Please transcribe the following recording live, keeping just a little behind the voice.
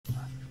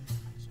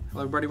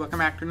Hello everybody, welcome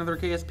back to another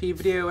KSP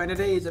video, and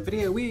today's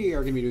video we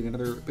are going to be doing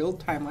another build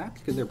time lapse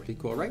because they're pretty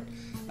cool, right?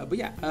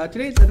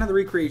 Today's another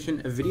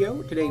recreation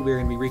video. Today we're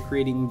going to be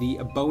recreating the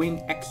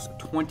Boeing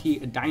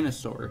X-20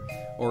 dinosaur,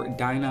 or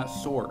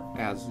dinosaur,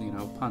 as you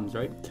know, puns,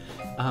 right?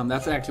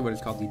 That's actually what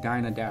it's called, the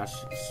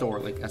Dyna-Soar,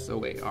 like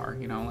S-O-A-R,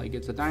 you know, like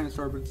it's a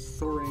dinosaur but it's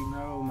soaring.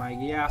 Oh my,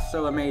 yeah,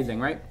 so amazing,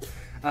 right?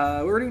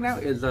 What we're doing now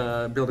is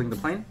building the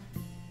plane.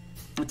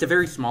 It's a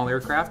very small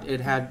aircraft. It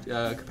had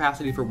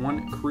capacity for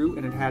 1 crew,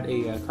 and it had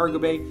a cargo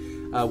bay,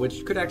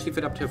 which could actually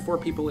fit up to 4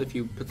 people if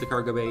you put the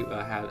cargo bay,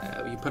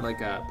 you put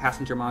like a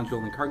passenger module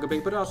in the cargo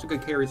bay, but it also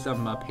could carry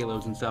some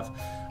payloads and stuff.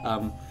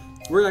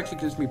 We're actually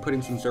just going to be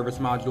putting some service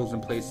modules in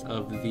place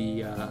of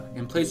the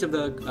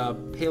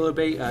payload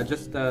bay,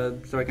 just so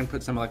I can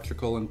put some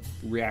electrical and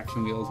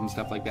reaction wheels and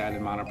stuff like that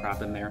and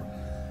monoprop in there.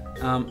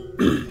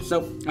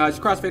 I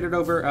just crossfaded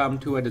over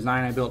to a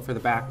design I built for the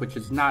back, which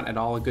is not at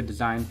all a good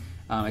design.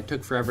 It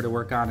took forever to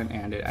work on,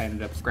 and I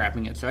ended up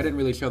scrapping it. So I didn't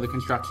really show the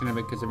construction of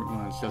it because I didn't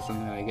want to show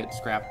something that I get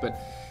scrapped. But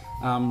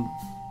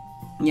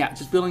yeah,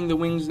 just building the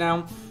wings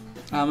now.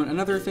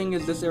 Another thing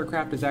is this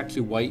aircraft is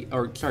actually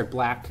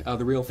black,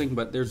 the real thing,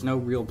 but there's no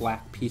real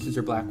black pieces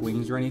or black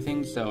wings or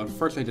anything. So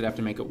unfortunately I did have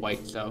to make it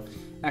white, so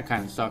that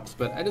kind of sucks.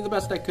 But I did the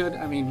best I could.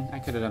 I mean, I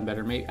could have done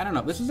better. Maybe, I don't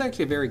know. This is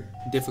actually a very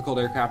difficult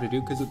aircraft to do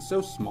because it's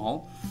so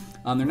small.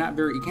 They're not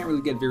very, you can't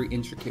really get very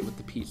intricate with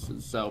the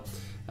pieces. So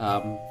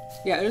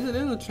yeah, it was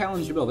a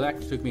challenge to build. It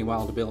actually took me a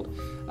while to build.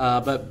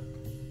 But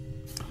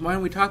why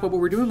don't we talk about what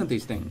we're doing with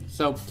these things?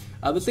 So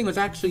this thing was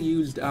actually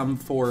used it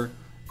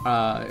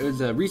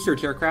was a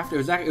research aircraft. It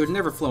was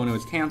never flown. It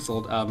was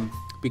canceled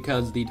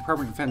because the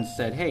Department of Defense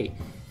said, hey,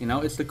 you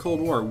know, it's the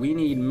Cold War. We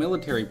need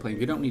military planes.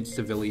 We don't need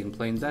civilian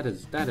planes. That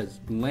is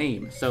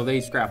lame. So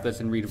they scrapped this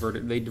and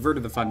they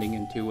diverted the funding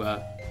into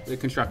the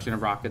construction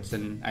of rockets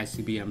and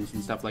ICBMs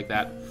and stuff like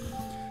that.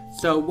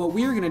 So what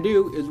we are going to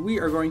do is we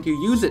are going to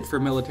use it for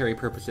military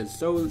purposes.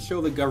 So show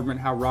the government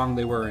how wrong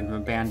they were in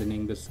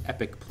abandoning this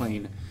epic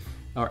plane,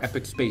 or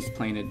epic space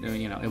plane. It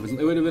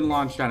would have been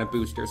launched on a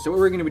booster. So what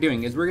we're going to be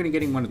doing is we're going to be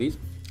getting one of these,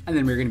 and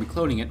then we're going to be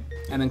cloning it,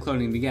 and then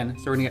cloning it again.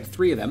 So we're going to get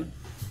 3 of them.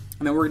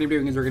 And then what we're going to be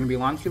doing is we're going to be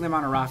launching them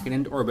on a rocket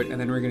into orbit, and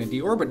then we're going to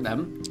deorbit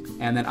them.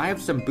 And then I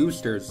have some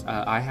boosters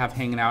I have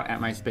hanging out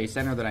at my space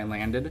center that I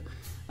landed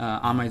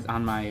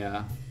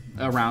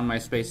around my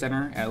space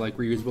center at like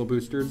reusable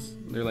boosters.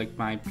 They're like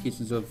my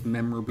pieces of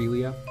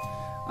memorabilia.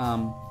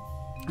 And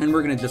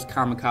we're going to just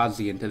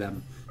kamikaze into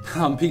them.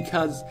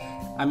 Because,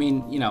 I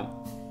mean, you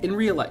know, in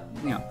real life,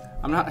 you know,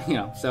 I'm not, you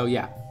know, so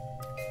yeah.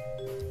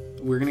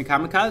 We're gonna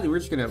kamikaze.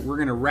 We're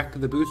gonna wreck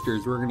the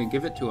boosters. We're gonna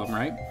give it to them,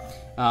 right?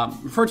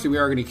 Unfortunately, we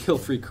are gonna kill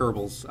 3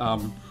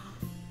 Kerbals.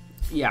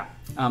 Yeah.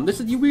 This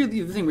is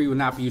the thing we would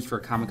not be used for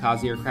a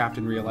kamikaze aircraft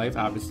in real life.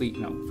 Obviously, you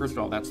know, first of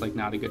all, that's like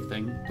not a good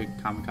thing to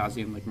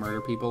kamikaze and like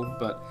murder people.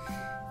 But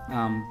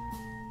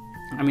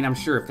I mean, I'm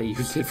sure if they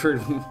used it for,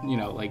 you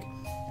know, like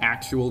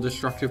actual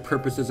destructive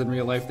purposes in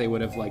real life, they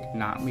would have like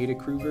not made a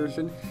crew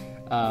version.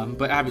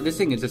 But this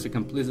thing is just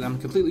I'm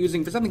completely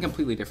using for something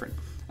completely different.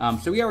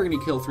 So we are going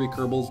to kill 3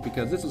 Kerbals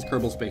because this is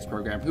Kerbal Space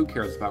Program. Who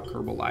cares about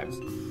Kerbal lives?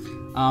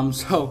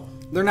 So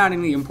they're not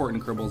any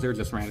important Kerbals. They're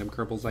just random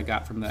Kerbals I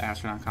got from the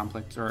astronaut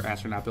complex or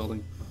astronaut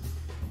building.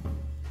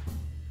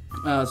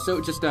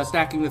 So just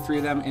stacking the 3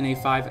 of them in a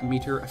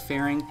 5-meter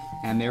fairing,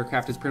 and the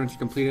aircraft is pretty much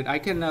completed. I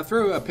can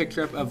throw a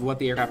picture up of what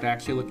the aircraft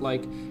actually looked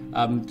like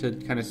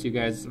to kind of see you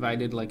guys if I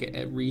did like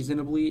a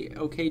reasonably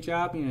okay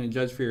job. You know,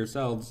 judge for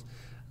yourselves.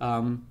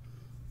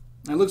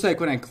 It looks like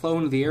when I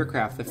cloned the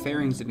aircraft, the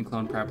fairings didn't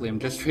clone properly. I'm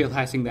just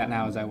realizing that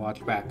now as I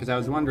watch back, because I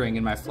was wondering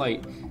in my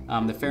flight,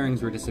 the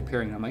fairings were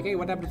disappearing. I'm like, hey,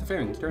 what happened to the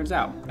fairings? Turns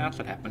out, that's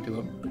what happened to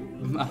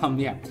them.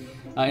 Yeah.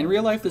 In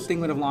real life, this thing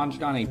would have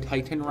launched on a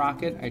Titan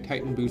rocket, a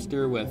Titan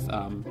booster with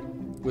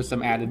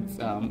some added,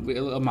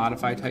 a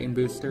modified Titan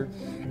booster.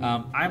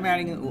 I'm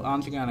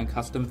launching on a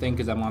custom thing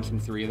because I'm launching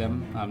 3 of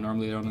them.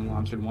 Normally they only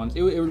launch in once.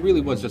 It really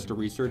was just a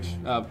research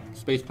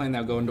space plane that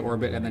would go into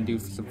orbit and then do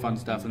some fun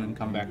stuff and then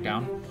come back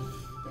down.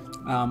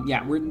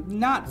 Yeah, we're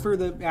not for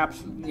the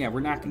apps. Yeah, we're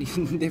not going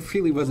to. It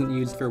really wasn't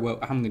used for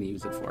what I'm going to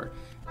use it for,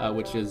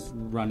 which is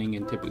running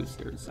into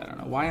boosters. I don't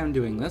know why I'm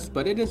doing this,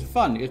 but it is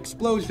fun.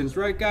 Explosions,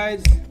 right,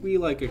 guys? We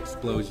like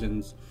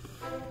explosions.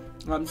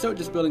 So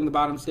just building the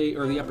bottom stage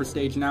or the upper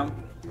stage now.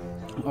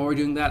 While we're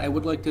doing that, I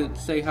would like to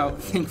say how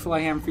thankful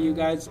I am for you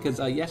guys because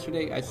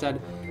yesterday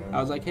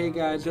I was like, hey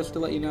guys, just to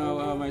let you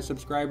know, my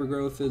subscriber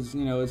growth is,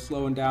 you know, is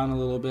slowing down a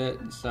little bit.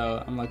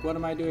 So I'm like, what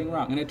am I doing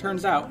wrong? And it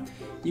turns out,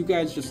 you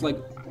guys just like.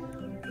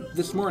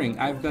 This morning,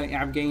 I've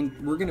gained.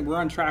 We're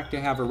on track to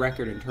have a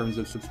record in terms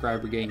of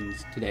subscriber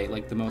gains today,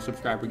 like the most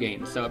subscriber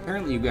gains. So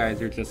apparently, you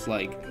guys are just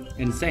like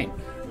insane.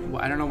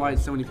 Well, I don't know why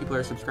so many people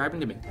are subscribing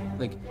to me.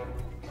 Like,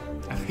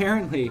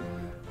 apparently,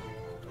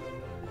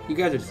 you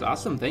guys are just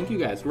awesome. Thank you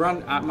guys. We're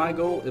on my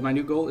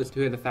new goal is to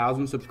hit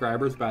 1,000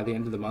 subscribers by the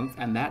end of the month,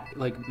 and that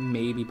like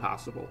may be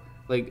possible.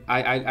 Like,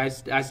 I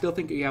still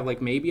think you have,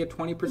 like, maybe a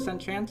 20%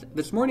 chance.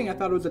 This morning I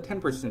thought it was a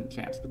 10%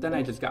 chance, but then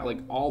I just got, like,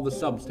 all the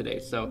subs today.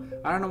 So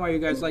I don't know why you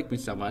guys like me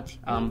so much.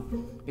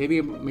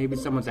 Maybe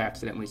someone's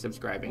accidentally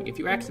subscribing. If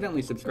you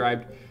accidentally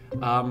subscribed,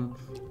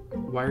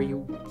 why are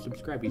you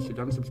subscribed? You should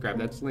unsubscribe.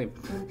 That's lame.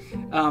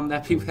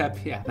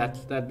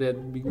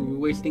 That'd be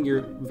wasting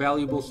your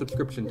valuable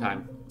subscription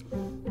time.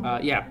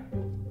 Yeah,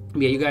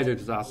 you guys are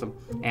just awesome.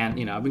 And,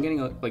 you know, I've been getting,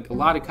 like, a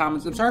lot of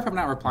comments. I'm sorry if I'm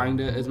not replying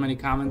to as many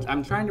comments.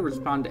 I'm trying to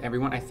respond to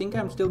everyone. I think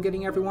I'm still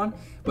getting everyone,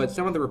 but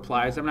some of the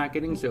replies I'm not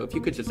getting. So if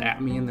you could just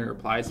at me in the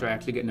replies so I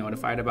actually get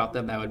notified about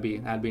them, that'd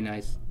be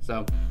nice.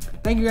 So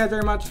thank you guys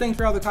very much. Thanks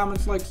for all the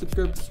comments, likes,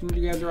 subscriptions.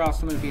 You guys are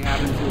awesome. If you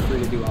haven't, feel free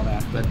to do all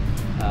that. But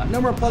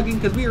no more plugging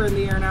because we are in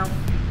the air now.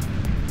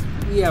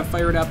 We have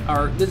fired up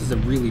this is a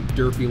really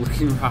derpy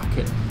looking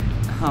rocket.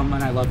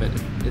 And I love it.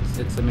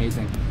 It's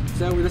amazing.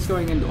 So we're just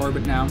going into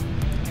orbit now.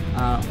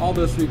 All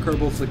those three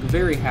Kerbals look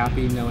very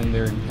happy knowing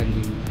their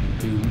impending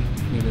doom.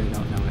 Maybe they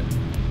don't know it.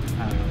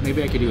 I don't know.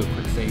 Maybe I could do a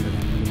quick save and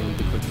then reload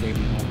the quick save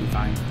and it'll be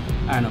fine.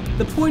 I don't know.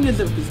 The point is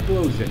of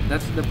explosion.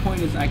 That's the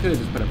point is I could have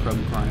just put a probe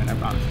core on it. I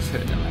promise I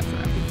should have done that so I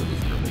have to put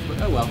these Kerbals,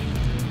 but oh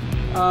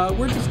well.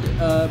 We're just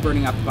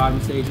burning out the bottom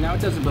stage. Now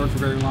it doesn't burn for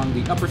very long.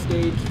 The upper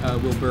stage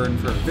will burn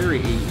for a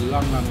very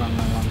long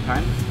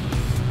time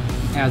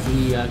as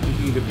we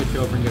continue to pitch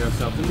over and get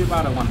ourselves into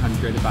about a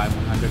 100 by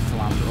 100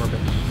 kilometer orbit.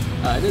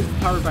 It is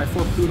powered by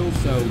 4 poodles,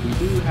 so we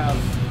do have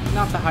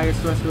not the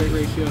highest thrust to weight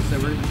ratio, so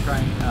we're going to try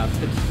and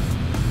pitch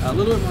a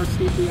little bit more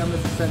steeply on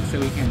this ascent so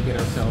we can get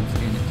ourselves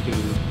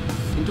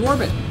into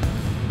orbit.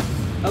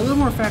 A little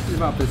more facts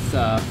about this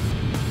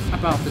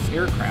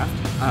aircraft.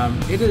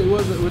 It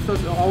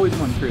was always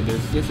one period.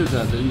 This was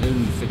in the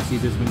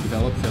 60s. It's been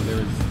developed, so there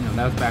was, you know,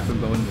 that was back when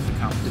Boeing was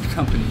a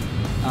company.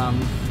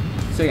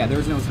 So yeah, there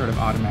was no sort of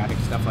automatic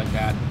stuff like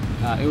that.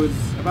 It was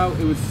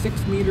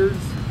 6 meters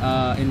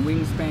in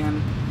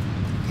wingspan,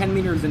 10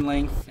 meters in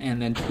length,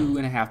 and then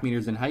 2.5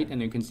 meters in height,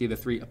 and you can see the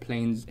 3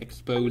 planes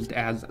exposed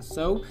as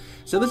so.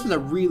 So this is a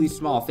really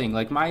small thing.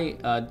 Like, my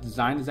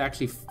design is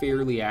actually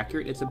fairly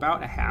accurate. It's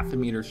about a 1/2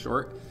 meter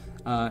short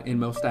in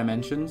most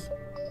dimensions,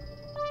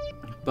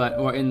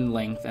 or in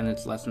length, and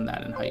it's less than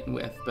that in height and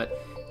width. But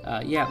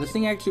yeah, this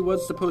thing actually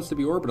was supposed to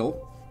be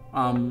orbital.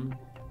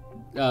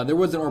 There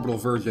was an orbital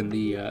version.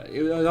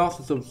 It was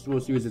also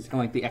supposed to use it's kind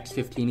of like the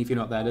X-15, if you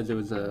know what that is. It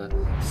was a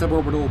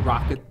suborbital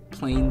rocket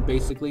plane,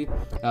 basically.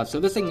 So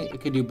this thing, it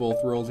could do both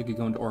roles. It could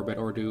go into orbit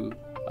or do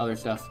other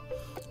stuff.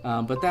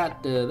 But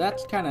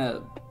that's kind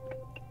of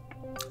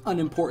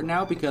unimportant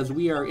now because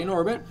we are in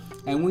orbit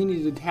and we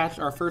need to detach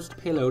our first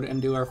payload and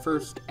do our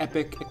first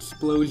epic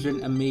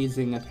explosion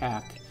amazing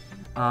attack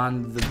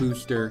on the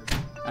booster.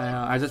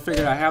 I just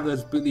figured I have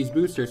these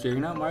boosters here, you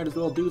know, might as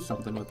well do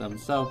something with them.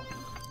 So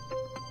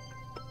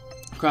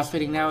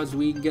crossfading now as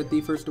we get the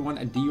first one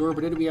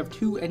deorbited. We have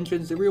 2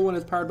 engines. The real one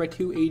is powered by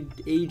 2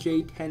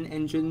 AJ-10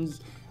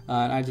 engines.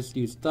 And I just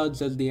use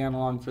thuds as the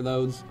analog for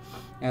those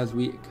as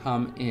we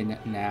come in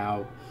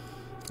now.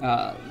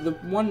 The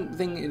one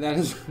thing that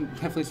is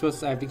definitely supposed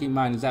to have to keep in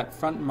mind is that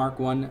front Mark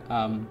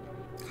 1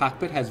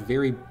 cockpit has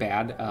very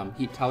bad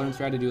heat tolerance.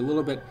 So I had to do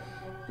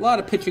a lot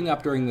of pitching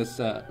up during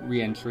this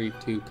re-entry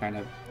to kind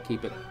of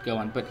keep it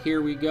going. But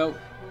here we go.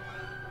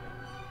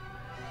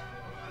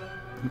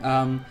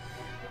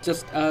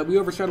 We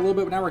overshot a little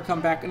bit, but now we're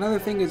coming back. Another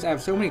thing is I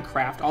have so many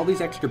craft, all these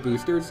extra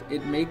boosters,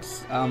 it makes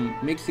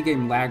the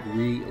game lag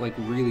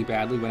really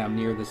badly when I'm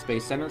near the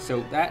Space Center,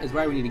 so that is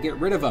why we need to get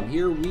rid of them.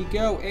 Here we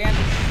go, and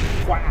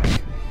whack!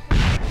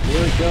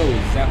 There it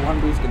goes. That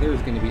one booster, there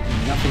is going to be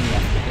nothing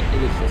left of it.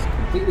 It is just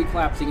completely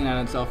collapsing in on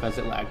itself as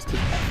it lags to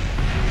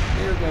death.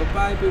 There we go.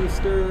 Bye,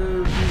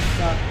 booster. You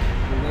suck.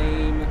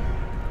 Lame.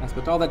 I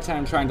spent all that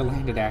time trying to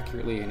land it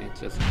accurately, and it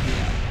just,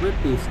 yeah, rip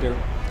booster.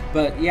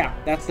 But yeah,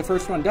 that's the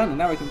first one done, and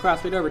now we can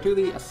cross right over to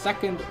the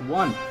second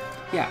one.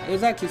 Yeah,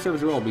 it actually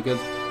serves a role because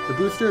the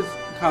boosters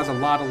cause a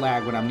lot of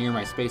lag when I'm near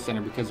my Space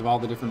Center because of all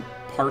the different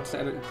parts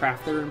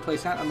craft that are in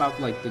place. Not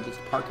about like the just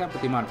part count,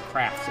 but the amount of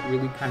crafts. It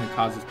really kind of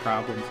causes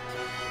problems.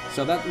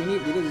 So that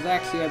this is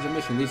actually as a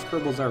mission. These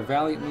Kerbals are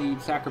valiantly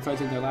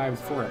sacrificing their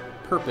lives for a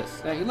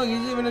purpose. Look,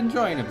 he's even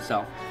enjoying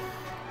himself.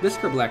 This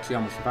Kerbal actually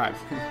almost survives.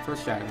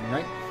 First shattering,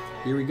 right?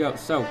 Here we go.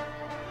 So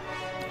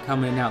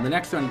coming in now. The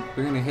next one,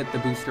 we're going to hit the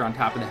booster on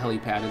top of the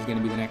helipad is going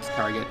to be the next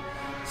target.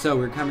 So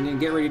we're coming in,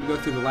 get ready to go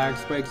through the lag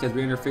spikes as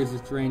we enter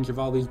physics range of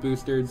all these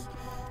boosters.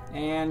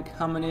 And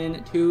coming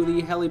in to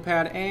the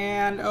helipad,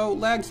 and oh,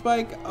 lag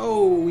spike.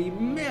 Oh, we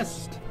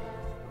missed.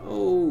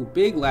 Oh,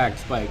 big lag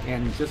spike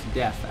and just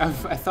death.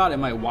 I thought it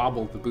might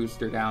wobble the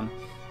booster down,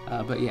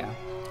 but yeah,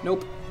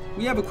 nope.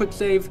 We have a quick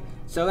save,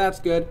 so that's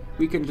good.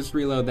 We can just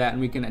reload that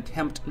and we can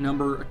attempt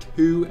number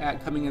 2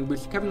 at coming in the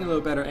booster, coming in a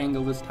little better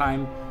angle this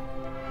time.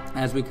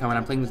 As we come in,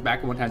 I'm playing this back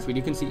at 1 time speed.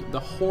 You can see the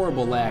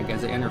horrible lag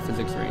as they enter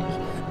physics range.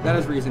 That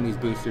is the reason these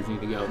boosters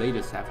need to go. They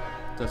just have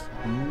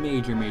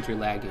major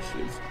lag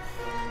issues.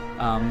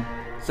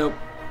 So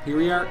here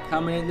we are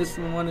coming in. This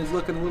one is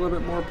looking a little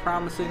bit more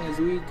promising as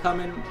we come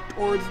in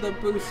towards the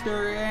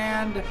booster,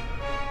 and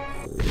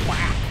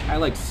whack. I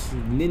like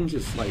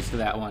ninja sliced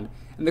that one.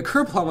 And the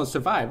Kerbal almost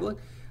survived.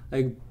 Look,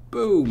 like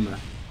boom.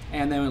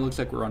 And then it looks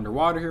like we're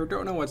underwater here.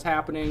 Don't know what's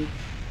happening.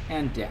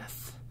 And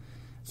death.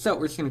 So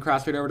we're just going to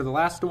cross right over to the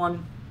last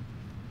one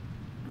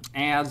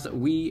as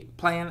we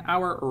plan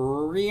our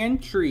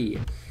re-entry.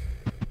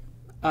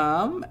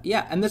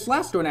 Yeah, and this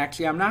last one,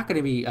 actually, I'm not going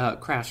to be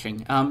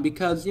crashing,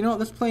 because, you know,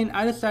 this plane,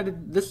 I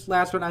decided this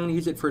last one, I'm going to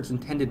use it for its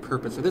intended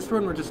purpose. So this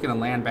one, we're just going to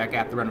land back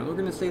at the runway. We're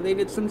going to say they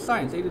did some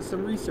science, they did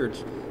some research.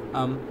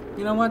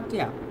 You know what?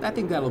 Yeah, I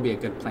think that'll be a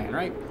good plan,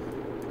 right?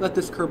 Let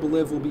this Kerbal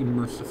live, we'll be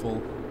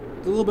merciful.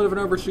 It's a little bit of an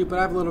overshoot, but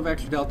I have a little of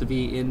extra Delta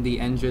V in the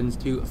engines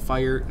to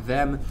fire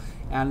them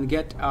and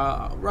get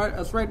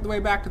us right the way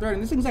back to the runway.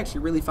 And this thing's actually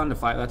really fun to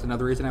fly. That's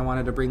another reason I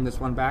wanted to bring this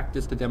one back,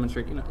 just to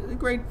demonstrate, you know, it's a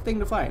great thing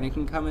to fly. And it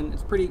can come in,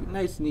 it's pretty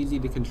nice and easy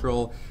to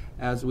control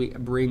as we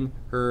bring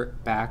her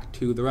back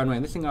to the runway.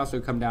 And this thing can also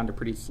come down to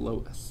pretty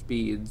slow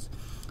speeds.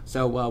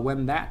 So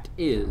when that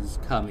is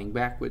coming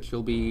back, which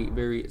will be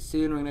very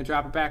soon, we're going to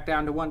drop it back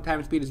down to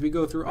 1x speed as we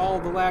go through all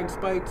the lag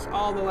spikes,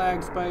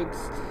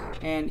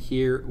 and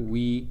here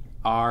we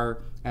are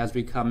as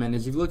we come in.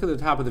 As you look at the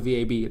top of the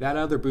VAB, that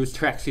other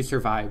booster actually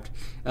survived.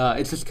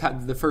 It just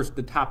got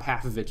the top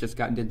half of it just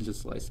got ninja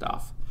sliced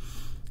off.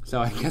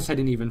 So I guess I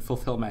didn't even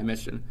fulfill my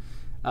mission.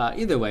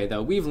 Either way,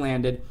 though, we've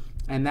landed,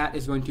 and that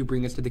is going to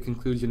bring us to the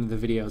conclusion of the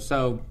video.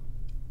 So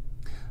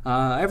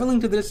I have a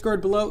link to the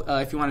Discord below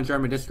if you want to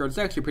join my Discord. It's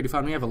actually pretty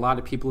fun. We have a lot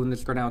of people in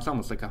Discord now. It's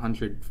almost like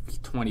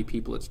 120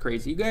 people. It's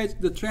crazy. You guys,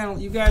 the channel,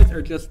 you guys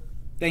are just,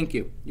 thank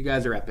you. You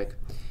guys are epic.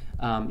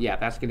 Yeah,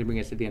 that's going to bring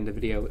us to the end of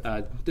the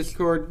video.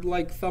 Discord,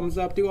 like, thumbs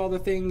up, do all the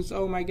things.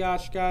 Oh my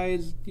gosh,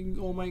 guys.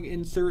 Oh my,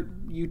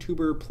 insert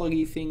YouTuber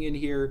pluggy thing in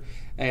here.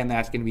 And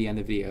that's going to be the end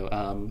of the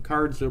video.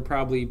 Cards have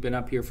probably been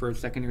up here for a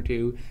second or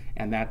two.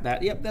 And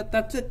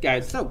that's it,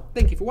 guys. So,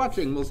 thank you for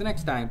watching. We'll see you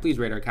next time. Please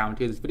rate or comment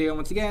to this video.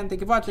 Once again, thank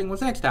you for watching. We'll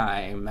see you next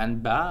time.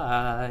 And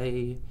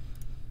bye.